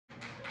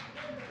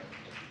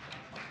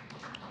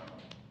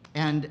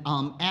And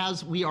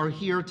as we are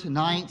here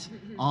tonight,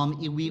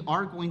 we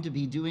are going to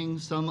be doing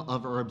some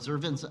of our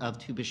observance of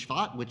Tu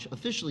b'Shvat, which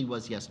officially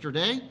was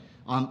yesterday,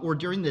 or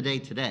during the day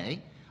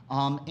today.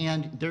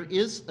 And there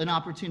is an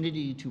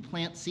opportunity to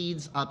plant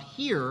seeds up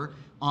here,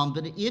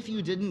 but if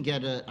you didn't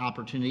get an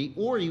opportunity,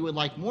 or you would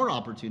like more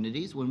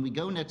opportunities, when we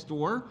go next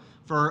door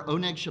for our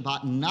Oneg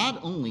Shabbat,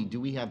 not only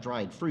do we have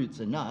dried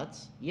fruits and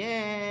nuts,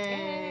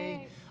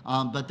 yay!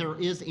 But there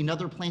is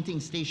another planting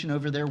station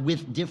over there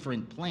with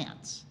different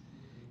plants.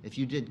 If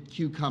you did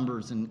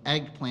cucumbers and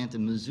eggplant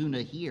and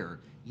mizuna here,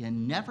 you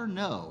never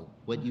know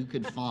what you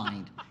could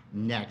find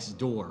next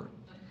door.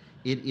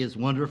 It is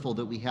wonderful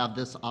that we have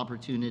this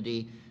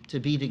opportunity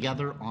to be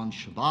together on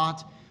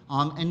Shabbat.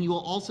 And you will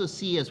also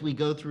see as we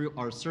go through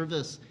our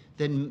service,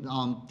 then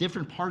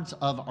different parts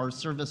of our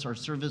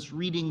service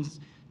readings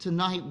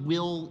tonight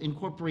will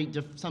incorporate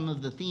some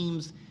of the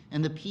themes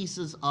and the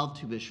pieces of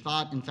Tu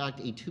b'Shvat. In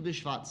fact, a Tu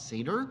b'Shvat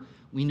Seder,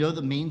 we know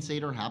the main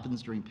Seder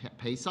happens during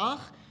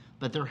Pesach,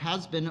 but there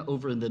has been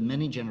over the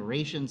many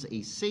generations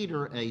a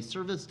Seder, a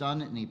service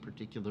done in a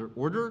particular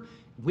order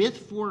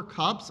with 4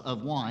 cups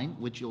of wine,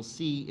 which you'll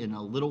see in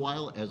a little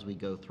while as we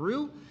go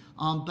through,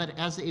 but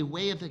as a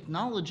way of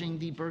acknowledging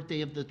the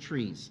birthday of the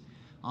trees.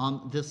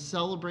 This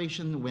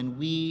celebration when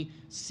we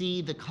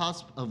see the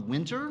cusp of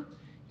winter,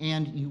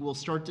 and you will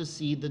start to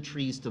see the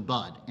trees to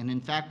bud. And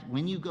in fact,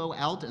 when you go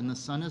out and the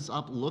sun is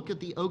up, look at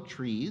the oak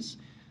trees.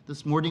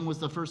 This morning was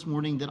the first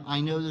morning that I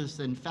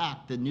noticed, in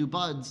fact, the new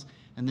buds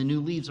and the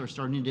new leaves are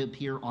starting to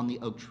appear on the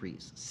oak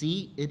trees.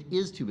 See, it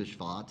is Tu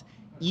b'Shvat,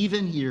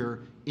 even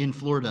here in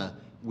Florida,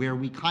 where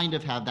we kind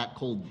of have that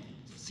cold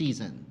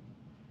season.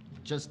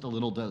 Just a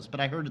little dose, but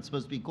I heard it's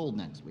supposed to be cold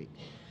next week.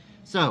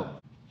 So,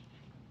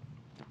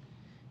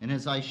 and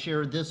as I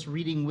share this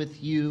reading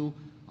with you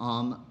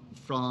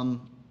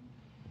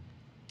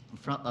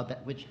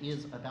which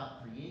is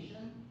about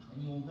creation,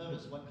 and you will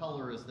notice, what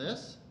color is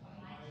this?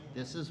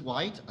 This is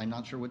white. I'm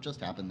not sure what just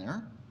happened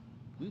there.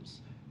 Oops.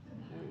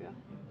 There we go.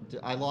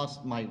 I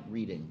lost my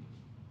reading.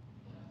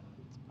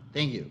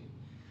 Thank you.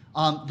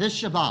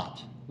 This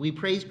Shabbat, we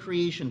praise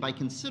creation by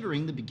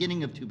considering the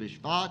beginning of Tu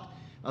b'Shvat,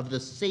 of the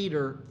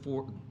Seder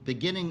for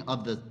beginning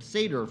of the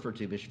Seder for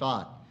Tu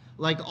b'Shvat.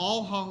 Like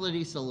all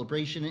holiday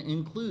celebration, it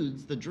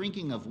includes the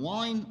drinking of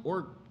wine,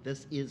 or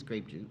this is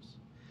grape juice.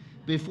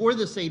 Before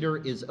the Seder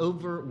is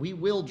over, we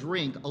will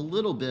drink a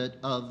little bit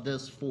of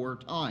this 4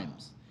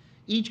 times.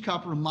 Each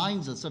cup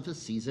reminds us of a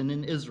season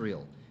in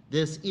Israel.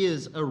 This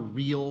is a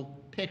real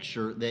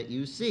picture that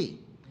you see.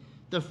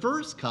 The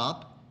first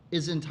cup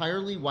is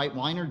entirely white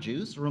wine or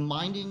juice,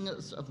 reminding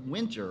us of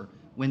winter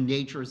when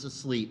nature is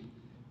asleep.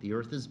 The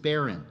earth is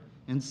barren,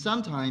 and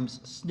sometimes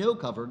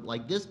snow-covered,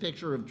 like this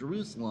picture of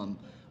Jerusalem,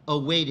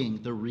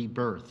 awaiting the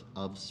rebirth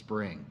of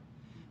spring.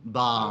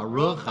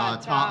 Baruch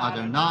atah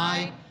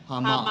Adonai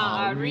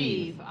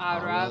hama'ariv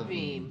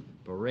aravim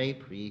borei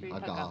pri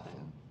hagafen.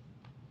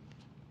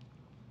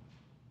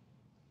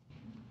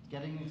 It's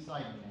getting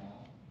exciting now.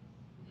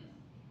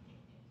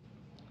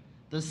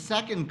 The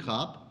second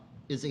cup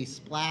is a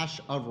splash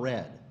of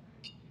red.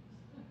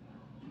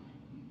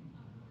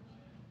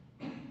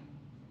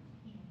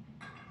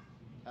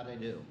 How'd I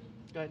do?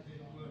 Good.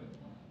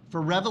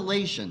 For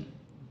revelation,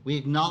 we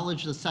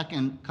acknowledge the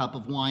second cup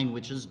of wine,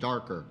 which is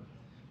darker.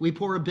 We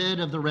pour a bit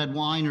of the red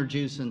wine or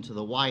juice into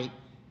the white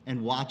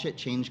and watch it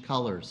change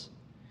colors.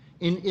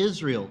 In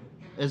Israel,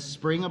 as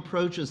spring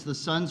approaches, the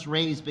sun's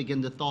rays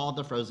begin to thaw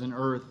the frozen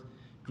earth.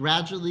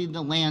 Gradually,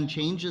 the land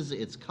changes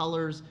its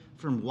colors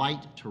from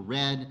white to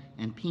red,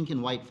 and pink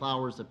and white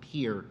flowers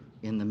appear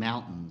in the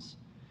mountains.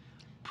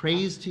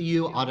 Praise to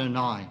you,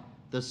 Adonai,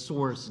 the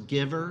source,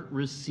 giver,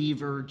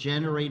 receiver,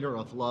 generator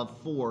of love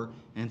for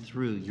and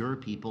through your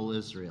people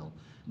Israel.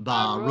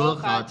 Baruch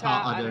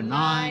atah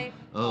Adonai,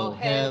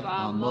 ohev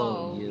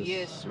amo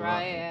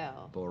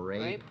Yisrael,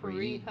 borei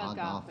pri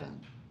hagafen.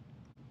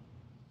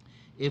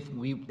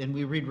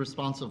 We read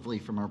responsively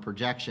from our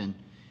projection,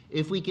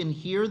 if we can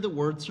hear the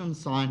words from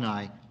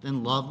Sinai,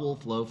 then love will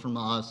flow from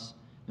us,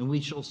 and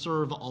we shall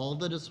serve all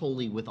that is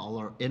holy with all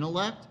our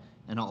intellect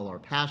and all our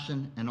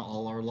passion and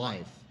all our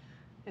life.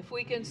 If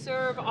we can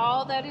serve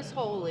all that is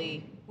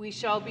holy, we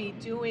shall be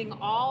doing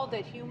all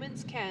that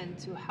humans can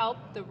to help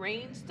the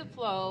rains to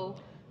flow,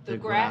 the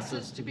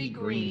grasses to be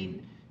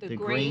green, the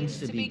grains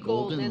to be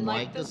golden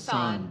like the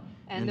sun,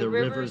 and the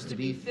rivers to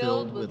be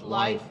filled with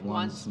life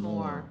once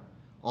more.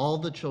 All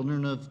the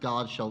children of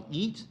God shall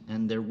eat,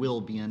 and there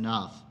will be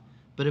enough.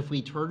 But if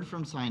we turn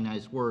from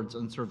Sinai's words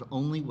and serve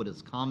only what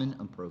is common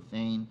and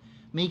profane,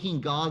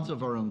 making gods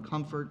of our own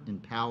comfort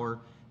and power,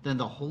 then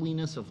the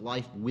holiness of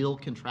life will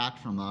contract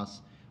from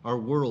us. Our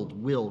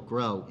world will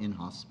grow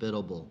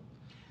inhospitable.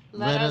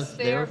 Let us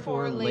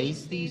therefore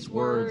lace these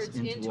words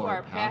into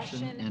our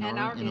passion and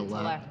our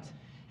intellect,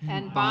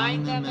 and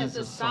bind them as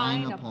a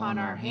sign upon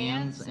our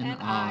hands and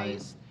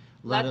eyes.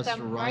 Let us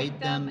write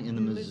them in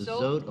the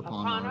mezuzot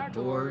upon our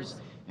doors,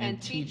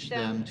 and teach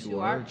them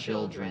to our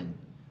children.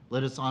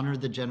 Let us honor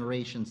the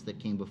generations that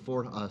came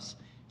before us,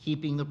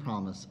 keeping the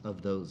promise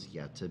of those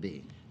yet to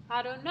be.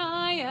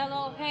 Adonai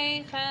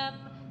Elohechem,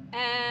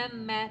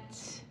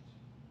 Emet.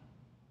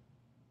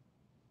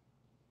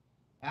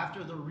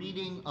 After the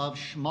reading of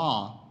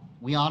Shema,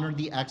 we honored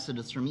the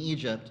exodus from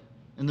Egypt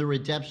and the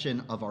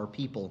redemption of our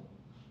people.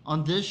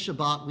 On this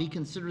Shabbat, we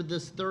consider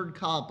this third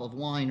cup of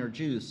wine or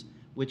juice,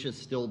 which is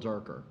still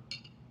darker.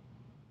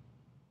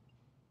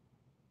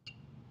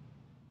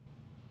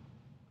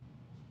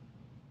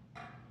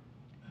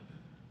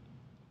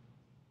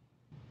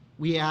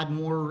 We add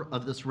more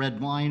of this red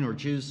wine or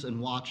juice and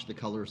watch the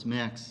colors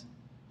mix.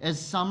 As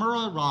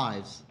summer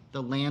arrives,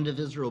 the land of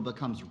Israel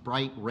becomes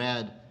bright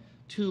red.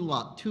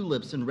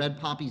 Tulips and red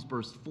poppies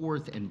burst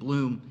forth and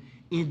bloom.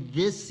 In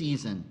this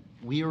season,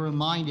 we are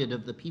reminded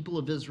of the people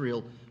of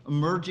Israel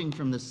emerging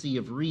from the sea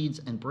of reeds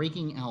and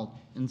breaking out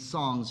in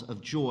songs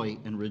of joy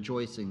and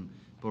rejoicing.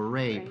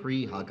 Borei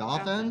Pri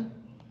Hagafen.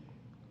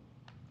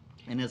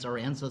 And as our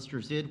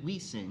ancestors did, we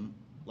sing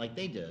like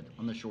they did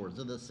on the shores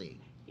of the sea.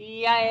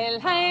 Yael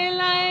hay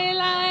lay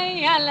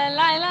lay ya la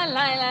lay la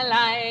lay la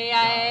lay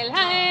yael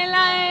hay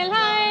lay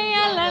lay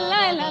ya la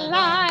lay la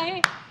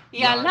lay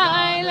ya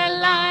lay la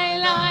lay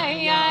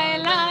lay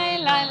yael lay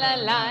lay la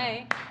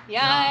lay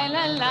ya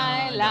la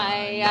lay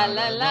lay ya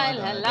la lay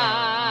la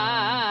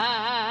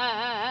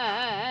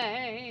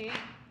lay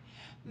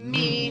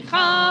Mi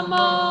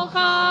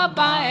chamocha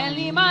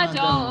ba'elim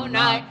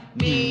Adonai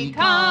Mi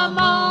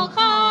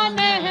chamocha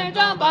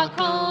nehda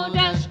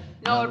b'kodesh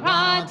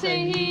Nora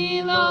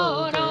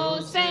tehilo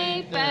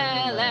dosei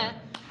fele,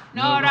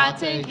 Nora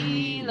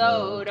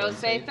tehilo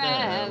dosei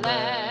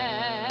fele.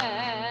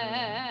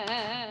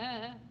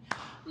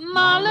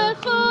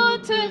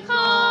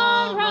 Malachutecha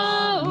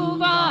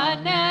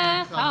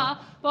uvanecha,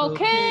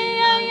 bokei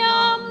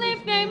hayam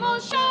lifnei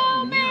Moshe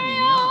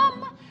Miriam.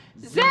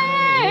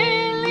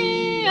 Zehelianu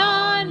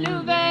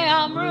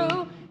ve'amru,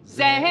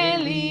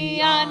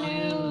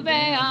 Zehelianu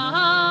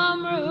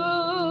ve'amru.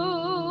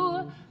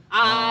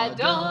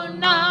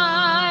 Adonai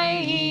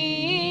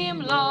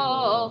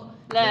imloch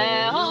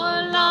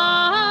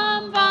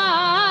leolam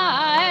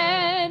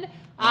vaed.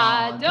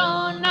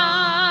 Adonai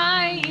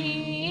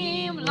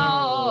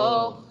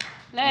imloch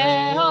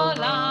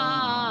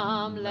leolam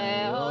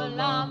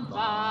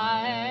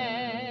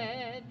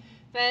vaed.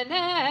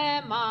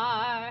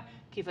 V'nemar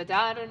kivod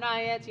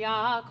Adonai et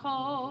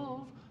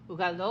Yaakov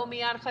ugalo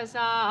miyad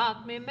chazak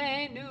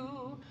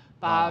mimenu.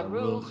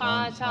 Baruch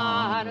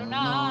atah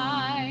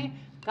Adonai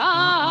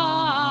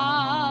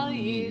Kal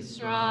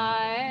Yisrael.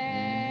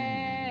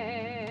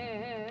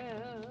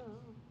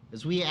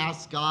 As we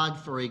ask God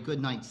for a good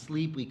night's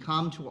sleep, we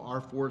come to our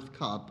fourth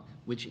cup,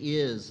 which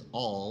is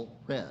all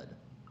red.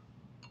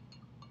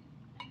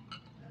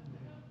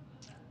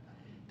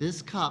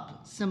 This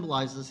cup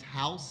symbolizes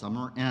how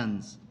summer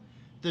ends.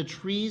 The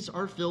trees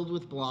are filled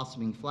with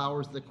blossoming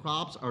flowers. The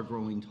crops are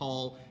growing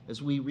tall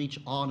as we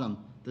reach autumn,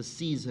 the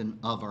season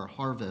of our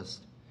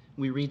harvest.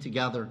 We read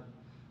together,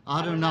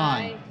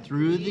 Adonai,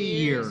 through the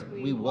year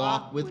we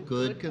walk with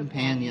good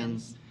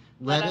companions.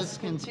 Let us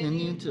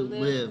continue to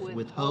live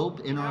with hope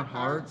in our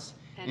hearts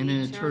and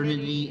in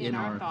eternity in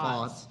our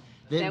thoughts,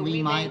 that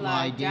we might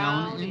lie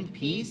down in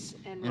peace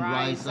and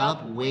rise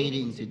up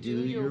waiting to do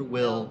your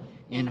will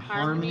in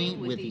harmony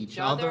with each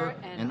other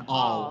and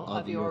all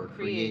of your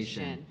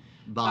creation.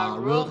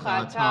 Baruch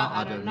atah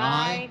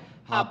Adonai,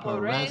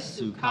 haporez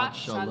sukat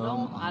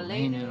shalom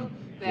aleinu,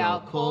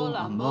 ve'al kol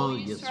amo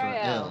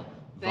Yisrael.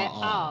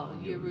 Ve'al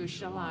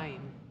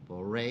Yerushalayim.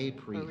 Borei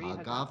Pri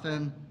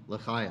Hagafen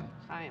L'chaim.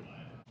 Chaim.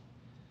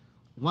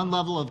 One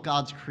level of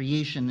God's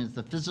creation is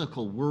the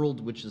physical world,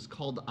 which is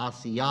called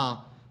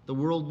Asiyah, the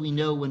world we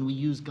know when we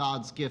use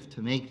God's gift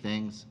to make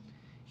things.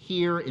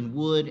 Here in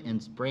wood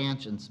and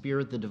branch and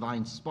spirit, the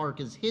divine spark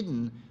is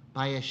hidden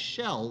by a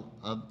shell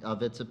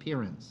of its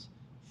appearance.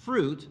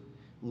 Fruit,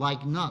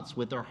 like nuts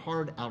with their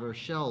hard outer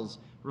shells,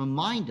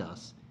 remind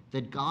us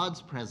that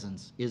God's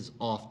presence is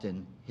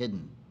often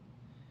hidden.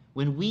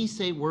 When we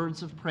say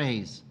words of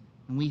praise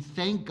and we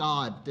thank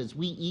God as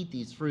we eat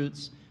these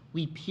fruits,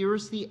 we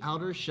pierce the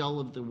outer shell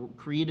of the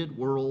created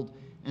world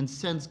and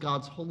sense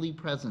God's holy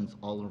presence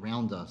all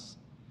around us.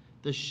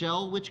 The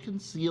shell which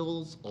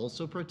conceals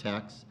also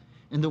protects.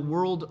 In the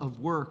world of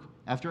work,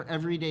 after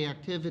everyday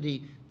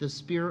activity, the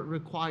Spirit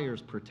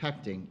requires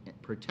protection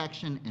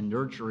and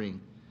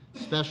nurturing.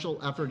 Special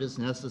effort is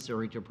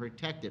necessary to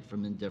protect it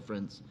from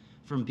indifference,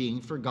 from being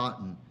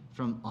forgotten,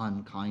 from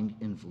unkind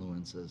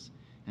influences.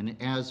 And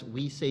as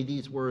we say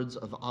these words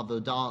of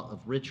avodah, of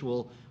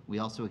ritual, we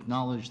also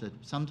acknowledge that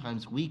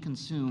sometimes we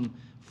consume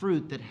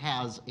fruit that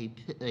has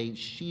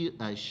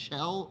a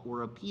shell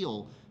or a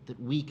peel that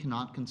we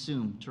cannot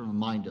consume to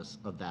remind us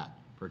of that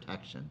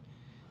protection.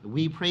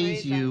 We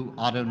praise you,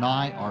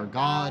 Adonai, our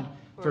God,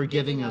 for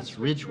giving us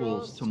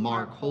rituals to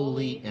mark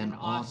holy and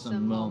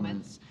awesome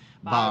moments.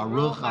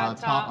 Baruch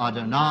atah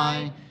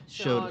Adonai,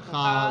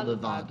 shodcha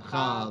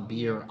levadcha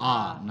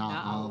bir'ah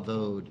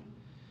na'avod.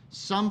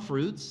 Some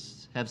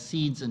fruits have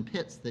seeds and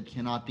pits that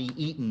cannot be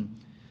eaten.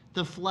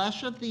 The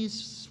flesh of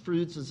these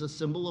fruits is a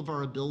symbol of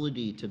our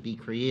ability to be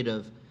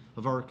creative,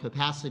 of our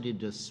capacity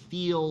to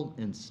feel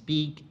and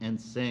speak and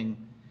sing.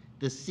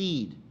 The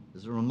seed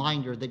is a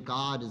reminder that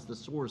God is the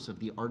source of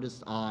the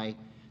artist's eye,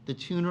 the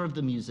tuner of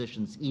the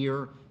musician's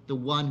ear, the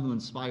one who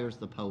inspires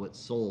the poet's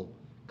soul.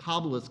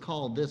 Kabbalists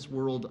call this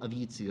world of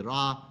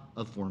Yitzirah,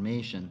 of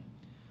formation.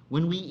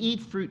 When we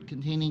eat fruit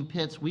containing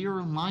pits, we are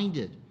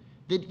reminded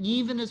that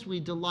even as we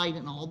delight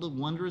in all the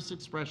wondrous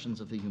expressions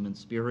of the human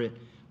spirit,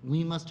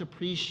 we must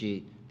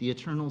appreciate the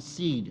eternal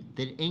seed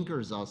that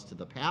anchors us to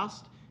the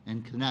past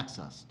and connects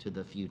us to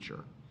the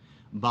future.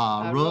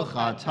 Baruch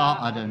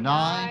atah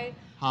Adonai,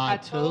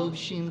 hatov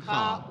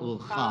shimcha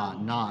ucha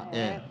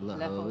na'eh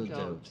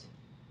lehodot.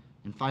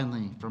 And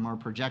finally, from our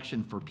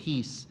projection for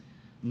peace,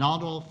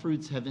 not all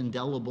fruits have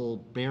inedible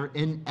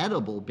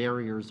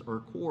barriers or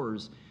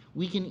cores.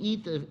 We can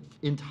eat the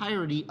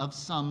entirety of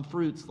some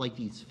fruits, like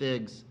these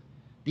figs.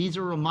 These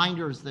are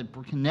reminders that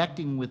we're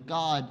connecting with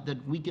God,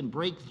 that we can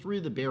break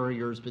through the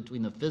barriers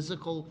between the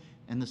physical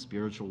and the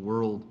spiritual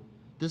world.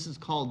 This is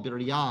called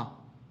Biriah,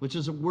 which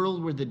is a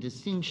world where the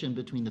distinction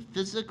between the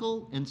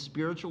physical and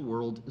spiritual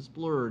world is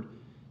blurred.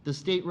 The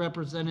state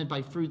represented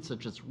by fruits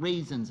such as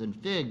raisins and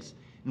figs,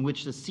 in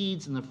which the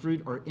seeds and the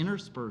fruit are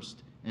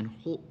interspersed and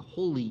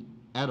wholly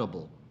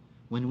edible.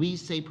 When we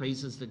say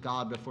praises to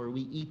God before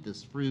we eat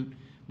this fruit,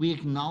 we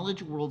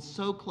acknowledge a world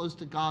so close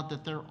to God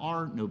that there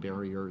are no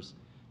barriers.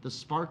 The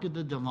spark of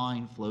the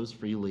divine flows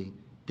freely.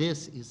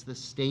 This is the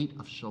state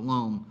of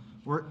shalom,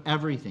 where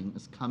everything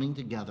is coming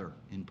together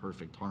in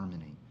perfect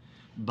harmony.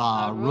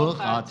 Baruch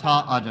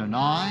atah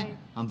Adonai,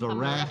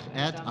 hamvarech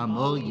et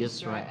amo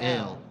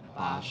Yisrael,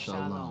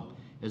 b'shalom.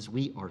 As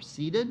we are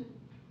seated,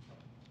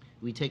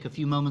 we take a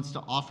few moments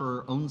to offer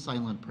our own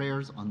silent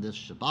prayers on this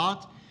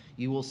Shabbat.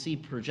 You will see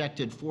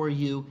projected for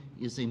you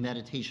is a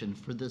meditation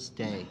for this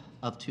day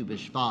of Tu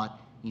b'Shvat,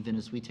 even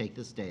as we take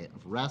this day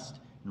of rest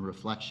and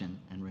reflection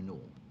and renewal.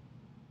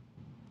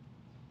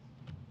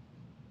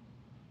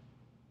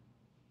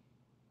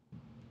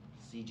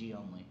 CG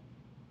only.